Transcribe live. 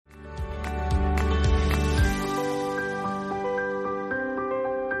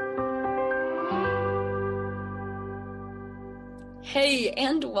Hey,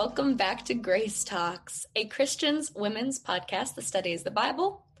 and welcome back to Grace Talks, a Christian's women's podcast that studies the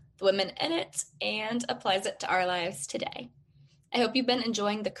Bible, the women in it, and applies it to our lives today. I hope you've been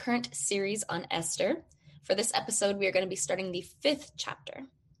enjoying the current series on Esther. For this episode, we are going to be starting the 5th chapter.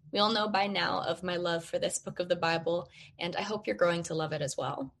 We all know by now of my love for this book of the Bible, and I hope you're growing to love it as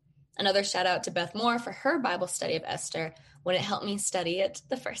well. Another shout out to Beth Moore for her Bible study of Esther when it helped me study it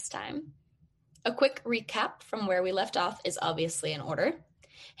the first time. A quick recap from where we left off is obviously in order.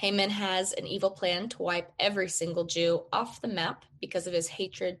 Haman has an evil plan to wipe every single Jew off the map because of his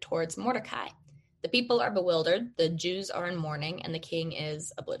hatred towards Mordecai. The people are bewildered, the Jews are in mourning, and the king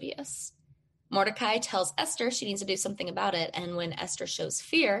is oblivious. Mordecai tells Esther she needs to do something about it, and when Esther shows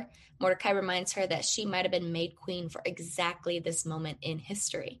fear, Mordecai reminds her that she might have been made queen for exactly this moment in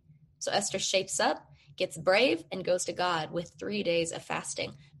history. So Esther shapes up, gets brave, and goes to God with 3 days of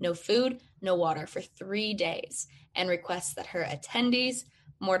fasting. No food, no water for 3 days, and requests that her attendees,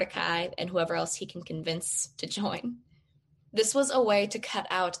 Mordecai, and whoever else he can convince to join. This was a way to cut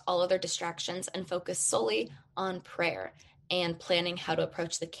out all other distractions and focus solely on prayer and planning how to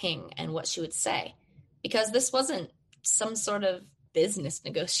approach the king and what she would say. Because this wasn't some sort of business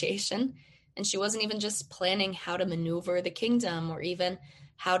negotiation, and she wasn't even just planning how to maneuver the kingdom or even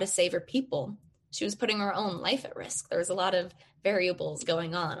how to save her people. She was putting her own life at risk. There was a lot of variables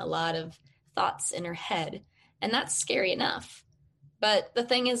going on, a lot of thoughts in her head, and that's scary enough. But the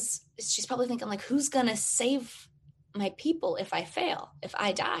thing is, she's probably thinking, like, who's going to save my people if I fail, if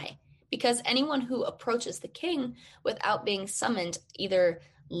I die? Because anyone who approaches the king without being summoned either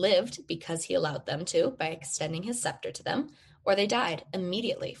lived because he allowed them to by extending his scepter to them, or they died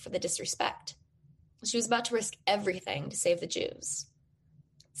immediately for the disrespect. She was about to risk everything to save the Jews.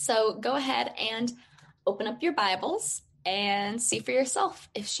 So go ahead and open up your Bibles and see for yourself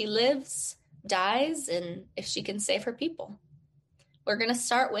if she lives, dies, and if she can save her people. We're going to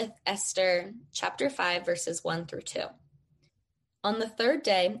start with Esther chapter 5, verses 1 through 2. On the 3rd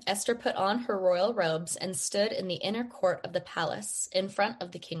day, Esther put on her royal robes and stood in the inner court of the palace in front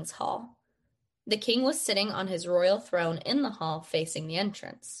of the king's hall. The king was sitting on his royal throne in the hall facing the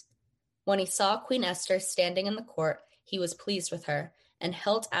entrance. When he saw Queen Esther standing in the court, he was pleased with her and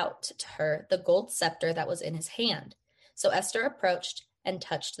held out to her the gold scepter that was in his hand. So Esther approached and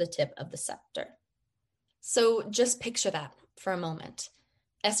touched the tip of the scepter. So just picture that for a moment.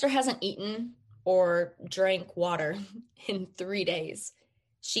 Esther hasn't eaten or drank water in 3 days.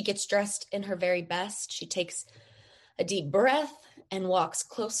 She gets dressed in her very best. She takes a deep breath and walks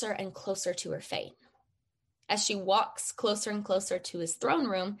closer and closer to her fate. As she walks closer and closer to his throne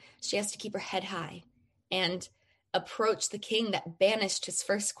room, she has to keep her head high and approach the king that banished his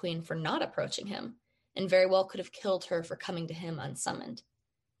first queen for not approaching him, and very well could have killed her for coming to him unsummoned.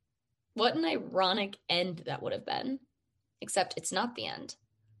 What an ironic end that would have been. Except it's not the end.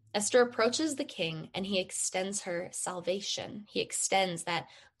 Esther approaches the king, and he extends her salvation. He extends that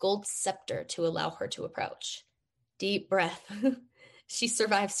gold scepter to allow her to approach. Deep breath. She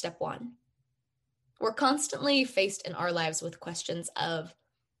survives step 1. We're constantly faced in our lives with questions of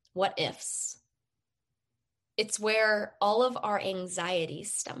what ifs. It's where all of our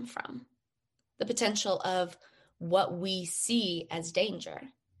anxieties stem from. The potential of what we see as danger.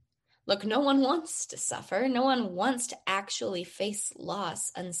 Look, no one wants to suffer. No one wants to actually face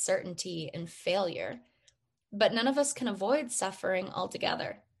loss, uncertainty, and failure. But none of us can avoid suffering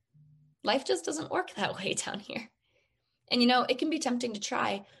altogether. Life just doesn't work that way down here. And it can be tempting to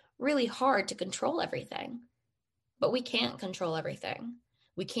try really hard to control everything. But we can't control everything.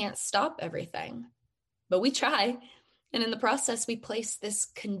 We can't stop everything. But we try. And in the process, we place this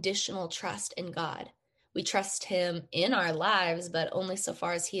conditional trust in God. We trust him in our lives, but only so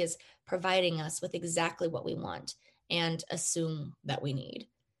far as he is providing us with exactly what we want and assume that we need.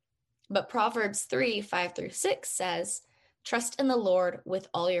 But Proverbs 3, 5 through 6 says, "Trust in the Lord with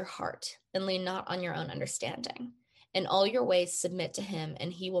all your heart and lean not on your own understanding. In all your ways submit to him,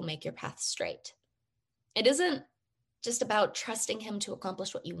 and he will make your path straight." It isn't just about trusting him to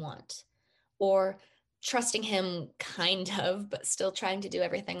accomplish what you want, or trusting him kind of, but still trying to do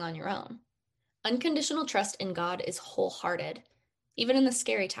everything on your own. Unconditional trust in God is wholehearted, even in the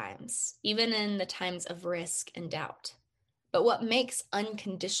scary times, even in the times of risk and doubt. But what makes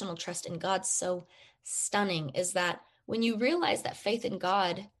unconditional trust in God so stunning is that when you realize that faith in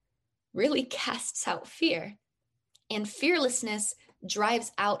God really casts out fear, and fearlessness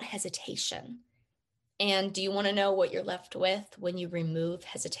drives out hesitation. And do you want to know what you're left with when you remove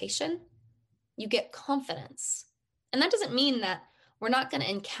hesitation? You get confidence. And that doesn't mean that we're not going to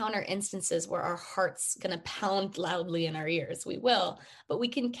encounter instances where our heart's going to pound loudly in our ears. We will, but we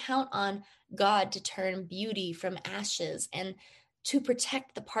can count on God to turn beauty from ashes and to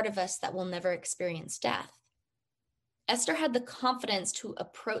protect the part of us that will never experience death. Esther had the confidence to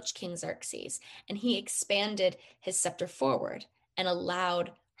approach King Xerxes, and he expanded his scepter forward and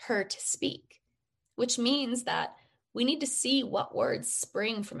allowed her to speak, which means that we need to see what words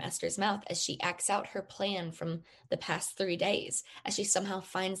spring from Esther's mouth as she acts out her plan from the past 3 days, as she somehow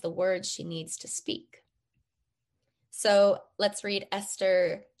finds the words she needs to speak. So let's read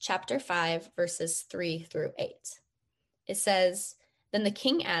Esther chapter 5, verses 3 through 8. It says, "Then the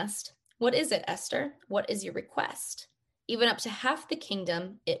king asked, 'What is it, Esther? What is your request? Even up to half the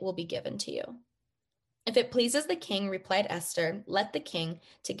kingdom, it will be given to you.' 'If it pleases the king,' replied Esther, 'let the king,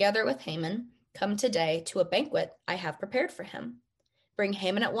 together with Haman, come today to a banquet I have prepared for him.' 'Bring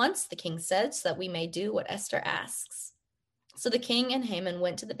Haman at once,' the king said, 'so that we may do what Esther asks.' So the king and Haman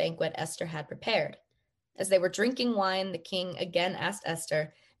went to the banquet Esther had prepared. As they were drinking wine, the king again asked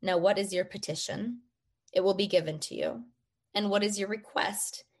Esther, 'Now what is your petition? It will be given to you. And what is your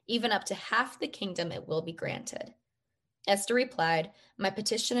request? Even up to half the kingdom it will be granted.' Esther replied, 'My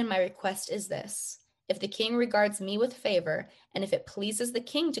petition and my request is this. If the king regards me with favor, and if it pleases the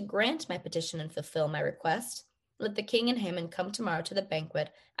king to grant my petition and fulfill my request, let the king and Haman come tomorrow to the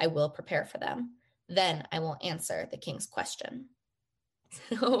banquet I will prepare for them. Then I will answer the king's question.'"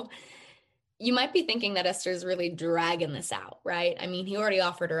 So you might be thinking that Esther's really dragging this out, right? I mean, he already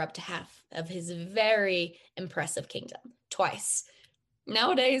offered her up to half of his very impressive kingdom twice.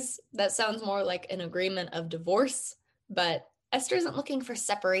 Nowadays, that sounds more like an agreement of divorce, but Esther isn't looking for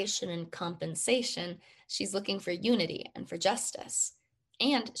separation and compensation. She's looking for unity and for justice.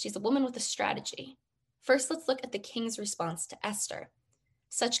 And she's a woman with a strategy. First, let's look at the king's response to Esther.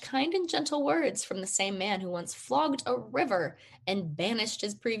 Such kind and gentle words from the same man who once flogged a river and banished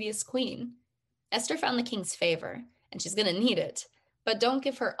his previous queen. Esther found the king's favor, and she's going to need it, but don't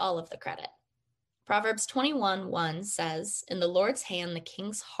give her all of the credit. Proverbs 21:1 says, "In the Lord's hand the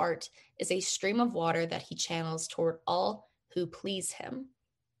king's heart is a stream of water that he channels toward all who please him."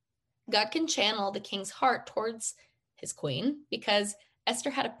 God can channel the king's heart towards his queen because Esther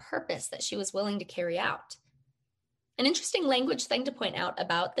had a purpose that she was willing to carry out. An interesting language thing to point out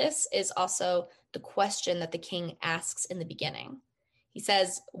about this is also the question that the king asks in the beginning. He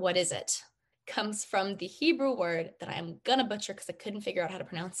says, "What is it?" Comes from the Hebrew word that I'm going to butcher because I couldn't figure out how to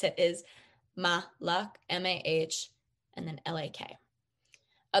pronounce it, is malak, M-A-H, and then L-A-K.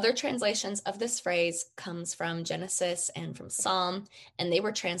 Other translations of this phrase comes from Genesis and from Psalm, and they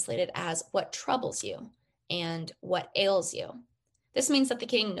were translated as "what troubles you" and "what ails you." This means that the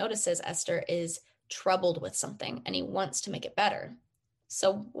king notices Esther is troubled with something and he wants to make it better.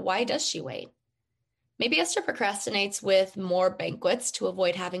 So why does she wait? Maybe Esther procrastinates with more banquets to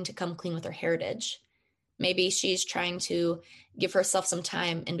avoid having to come clean with her heritage. Maybe she's trying to give herself some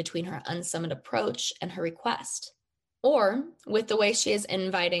time in between her unsummoned approach and her request. Or with the way she is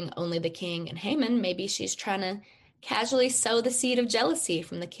inviting only the king and Haman, maybe she's trying to casually sow the seed of jealousy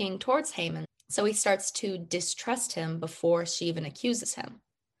from the king towards Haman, so he starts to distrust him before she even accuses him.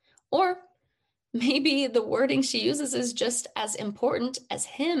 Or maybe the wording she uses is just as important as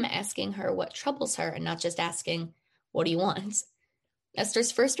him asking her what troubles her and not just asking, "What do you want?"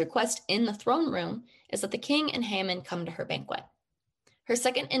 Esther's first request in the throne room is that the king and Haman come to her banquet. Her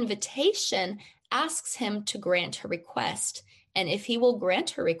second invitation asks him to grant her request, and if he will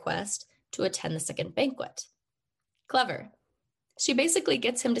grant her request, to attend the second banquet. Clever. She basically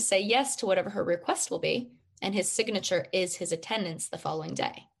gets him to say yes to whatever her request will be, and his signature is his attendance the following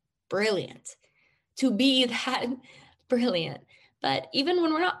day. Brilliant. To be that brilliant. But even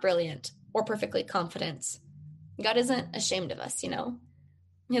when we're not brilliant or perfectly confident, God isn't ashamed of us, you know?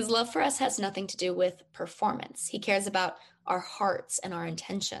 His love for us has nothing to do with performance. He cares about our hearts and our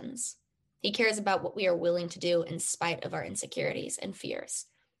intentions. He cares about what we are willing to do in spite of our insecurities and fears.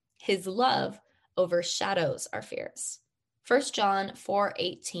 His love overshadows our fears. 1 John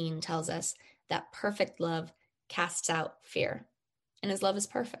 4:18 tells us that perfect love casts out fear, and his love is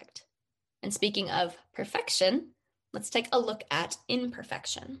perfect. And speaking of perfection, let's take a look at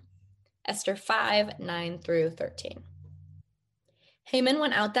imperfection. Esther 5:9-13. Haman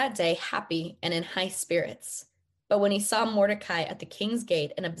went out that day happy and in high spirits. But when he saw Mordecai at the king's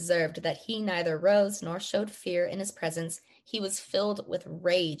gate and observed that he neither rose nor showed fear in his presence, he was filled with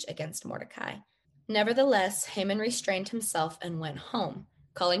rage against Mordecai. Nevertheless, Haman restrained himself and went home,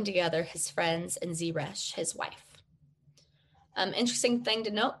 calling together his friends and Zeresh, his wife. Interesting thing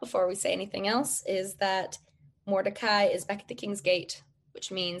to note before we say anything else is that Mordecai is back at the king's gate,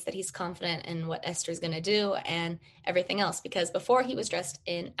 which means that he's confident in what Esther's going to do and everything else, because before he was dressed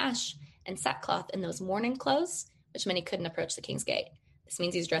in ash and sackcloth in those mourning clothes, which meant he couldn't approach the king's gate. This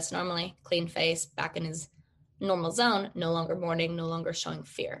means he's dressed normally, clean face, back in his normal zone, no longer mourning, no longer showing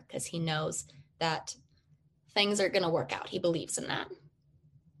fear, because he knows that things are going to work out. He believes in that.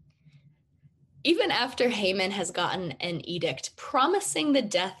 Even after Haman has gotten an edict promising the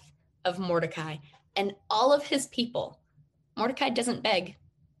death of Mordecai and all of his people, Mordecai doesn't beg.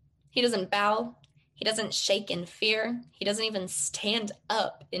 He doesn't bow. He doesn't shake in fear. He doesn't even stand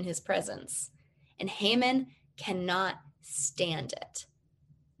up in his presence. And Haman cannot stand it.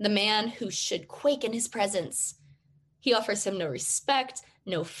 The man who should quake in his presence. He offers him no respect,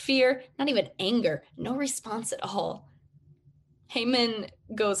 no fear, not even anger, no response at all. Haman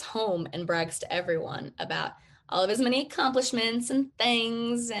goes home and brags to everyone about all of his many accomplishments and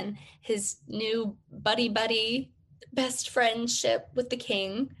things and his new buddy best friendship with the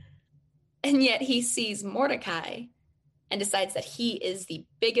king. And yet he sees Mordecai and decides that he is the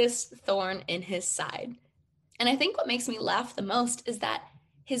biggest thorn in his side. And I think what makes me laugh the most is that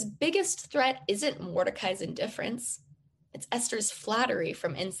his biggest threat isn't Mordecai's indifference. It's Esther's flattery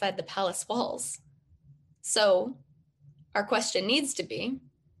from inside the palace walls. So our question needs to be,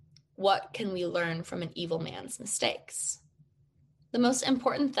 what can we learn from an evil man's mistakes? The most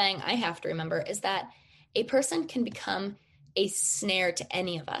important thing I have to remember is that a person can become a snare to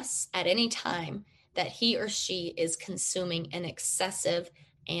any of us at any time that he or she is consuming an excessive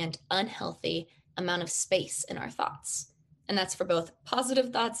and unhealthy amount of space in our thoughts. And that's for both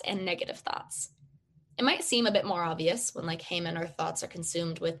positive thoughts and negative thoughts. It might seem a bit more obvious when, like Haman, our thoughts are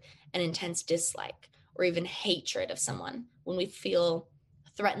consumed with an intense dislike or even hatred of someone, when we feel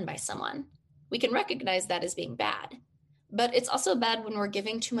threatened by someone. We can recognize that as being bad. But it's also bad when we're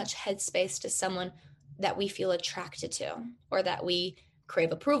giving too much headspace to someone that we feel attracted to or that we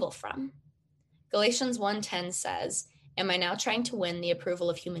crave approval from. Galatians 1:10 says, "Am I now trying to win the approval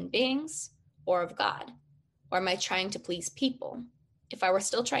of human beings or of God? Or am I trying to please people? If I were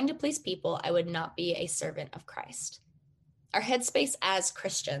still trying to please people, I would not be a servant of Christ." Our headspace as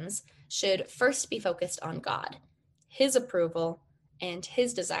Christians should first be focused on God, his approval, and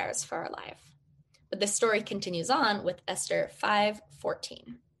his desires for our life. But the story continues on with Esther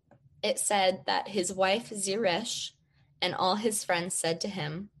 5:14. It said that his wife Zeresh and all his friends said to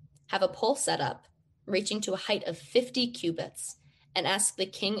him, "Have a pole set up, reaching to a height of 50 cubits, and ask the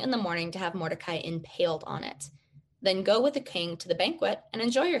king in the morning to have Mordecai impaled on it. Then go with the king to the banquet and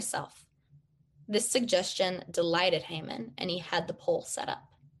enjoy yourself." This suggestion delighted Haman, and he had the pole set up.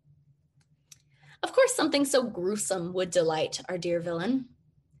 Of course, something so gruesome would delight our dear villain.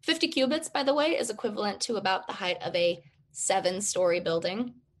 50 cubits, by the way, is equivalent to about the height of a 7-story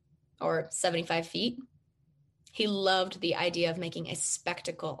building, or 75 feet. He loved the idea of making a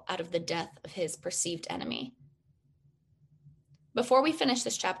spectacle out of the death of his perceived enemy. Before we finish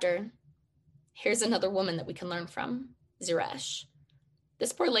this chapter, here's another woman that we can learn from, Zeresh.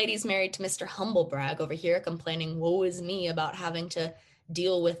 This poor lady's married to Mr. Humblebrag over here, complaining, woe is me, about having to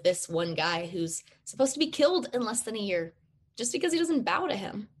deal with this one guy who's supposed to be killed in less than a year, just because he doesn't bow to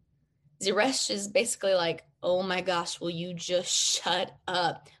him. Zeresh is basically like, oh my gosh, will you just shut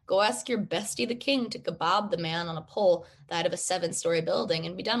up? Go ask your bestie, the king, to kebab the man on a pole the height of a 7-story building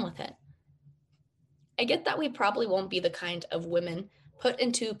and be done with it. I get that we probably won't be the kind of women put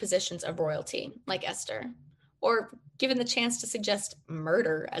into positions of royalty, like Esther, or given the chance to suggest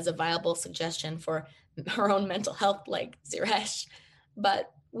murder as a viable suggestion for her own mental health, like Zeresh.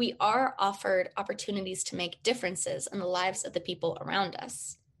 But we are offered opportunities to make differences in the lives of the people around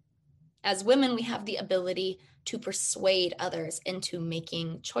us. As women, we have the ability to persuade others into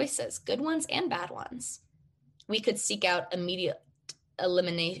making choices, good ones and bad ones. We could seek out immediate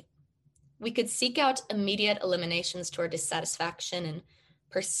eliminations to our dissatisfaction and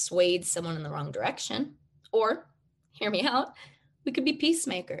persuade someone in the wrong direction. Or, hear me out, we could be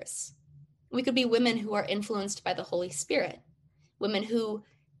peacemakers. We could be women who are influenced by the Holy Spirit, women who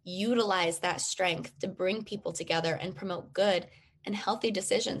utilize that strength to bring people together and promote good and healthy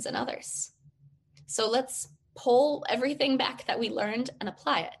decisions in others. So let's pull everything back that we learned and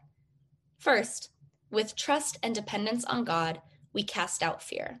apply it. First, with trust and dependence on God, we cast out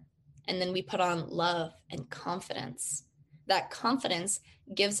fear, and then we put on love and confidence. That confidence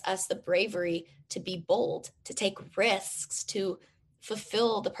gives us the bravery to be bold, to take risks, to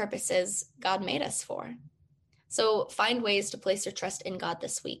fulfill the purposes God made us for. So find ways to place your trust in God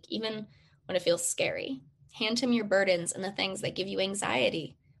this week, even when it feels scary. Hand him your burdens and the things that give you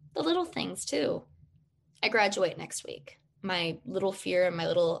anxiety, the little things too. I graduate next week. My little fear and my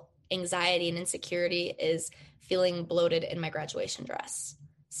little anxiety and insecurity is feeling bloated in my graduation dress.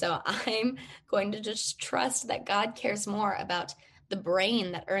 So I'm going to just trust that God cares more about the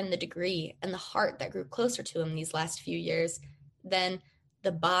brain that earned the degree and the heart that grew closer to him these last few years than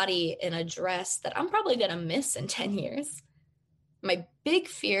the body in a dress that I'm probably going to miss in 10 years. My big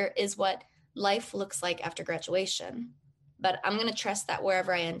fear is what life looks like after graduation. But I'm going to trust that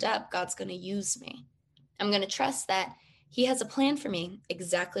wherever I end up, God's going to use me. I'm going to trust that He has a plan for me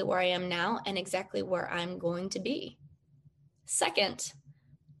exactly where I am now and exactly where I'm going to be. Second,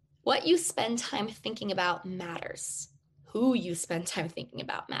 what you spend time thinking about matters. Who you spend time thinking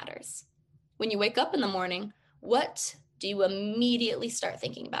about matters. When you wake up in the morning, what do you immediately start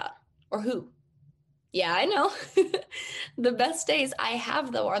thinking about? Or who? Yeah, I know. The best days I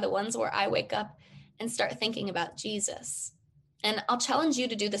have, though, are the ones where I wake up and start thinking about Jesus. And I'll challenge you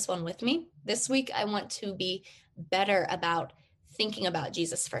to do this one with me. This week, I want to be better about thinking about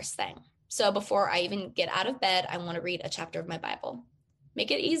Jesus first thing. So before I even get out of bed, I want to read a chapter of my Bible.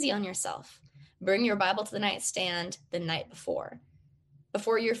 Make it easy on yourself. Bring your Bible to the nightstand the night before.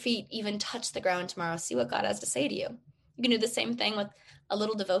 Before your feet even touch the ground tomorrow, see what God has to say to you. You can do the same thing with a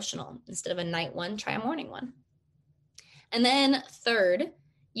little devotional. Instead of a night one, try a morning one. And then third,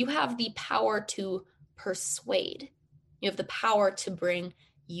 you have the power to persuade. You have the power to bring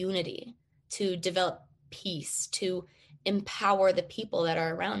unity, to develop peace, to empower the people that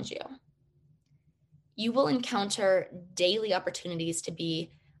are around you. You will encounter daily opportunities to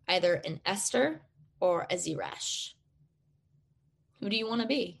be either an Esther or a Zeresh. Who do you want to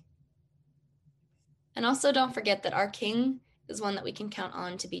be? And also don't forget that our King is one that we can count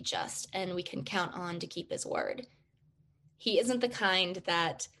on to be just, and we can count on to keep his word. He isn't the kind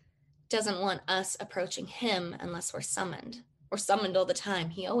that doesn't want us approaching him unless we're summoned. We're summoned all the time.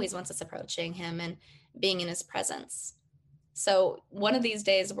 He always wants us approaching him and being in his presence. So one of these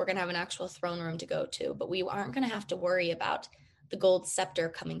days, we're going to have an actual throne room to go to, but we aren't going to have to worry about the gold scepter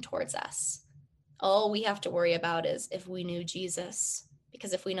coming towards us. All we have to worry about is if we knew Jesus,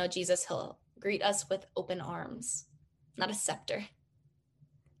 because if we know Jesus, he'll greet us with open arms, not a scepter.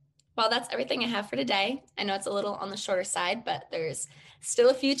 Well, that's everything I have for today. I know it's a little on the shorter side, but there's still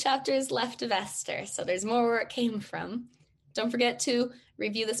a few chapters left of Esther, so there's more where it came from. Don't forget to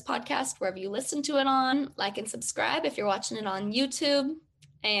review this podcast wherever you listen to it on, like and subscribe if you're watching it on YouTube,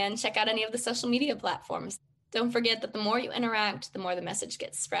 and check out any of the social media platforms. Don't forget that the more you interact, the more the message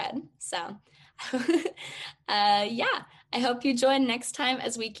gets spread. So, yeah, I hope you join next time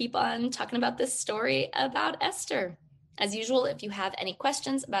as we keep on talking about this story about Esther. As usual, if you have any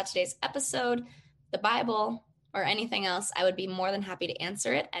questions about today's episode, the Bible, or anything else, I would be more than happy to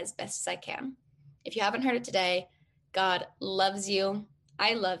answer it as best as I can. If you haven't heard it today, God loves you.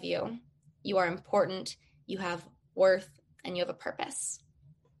 I love you. You are important. You have worth, and you have a purpose.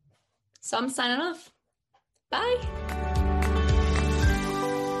 So I'm signing off. Bye.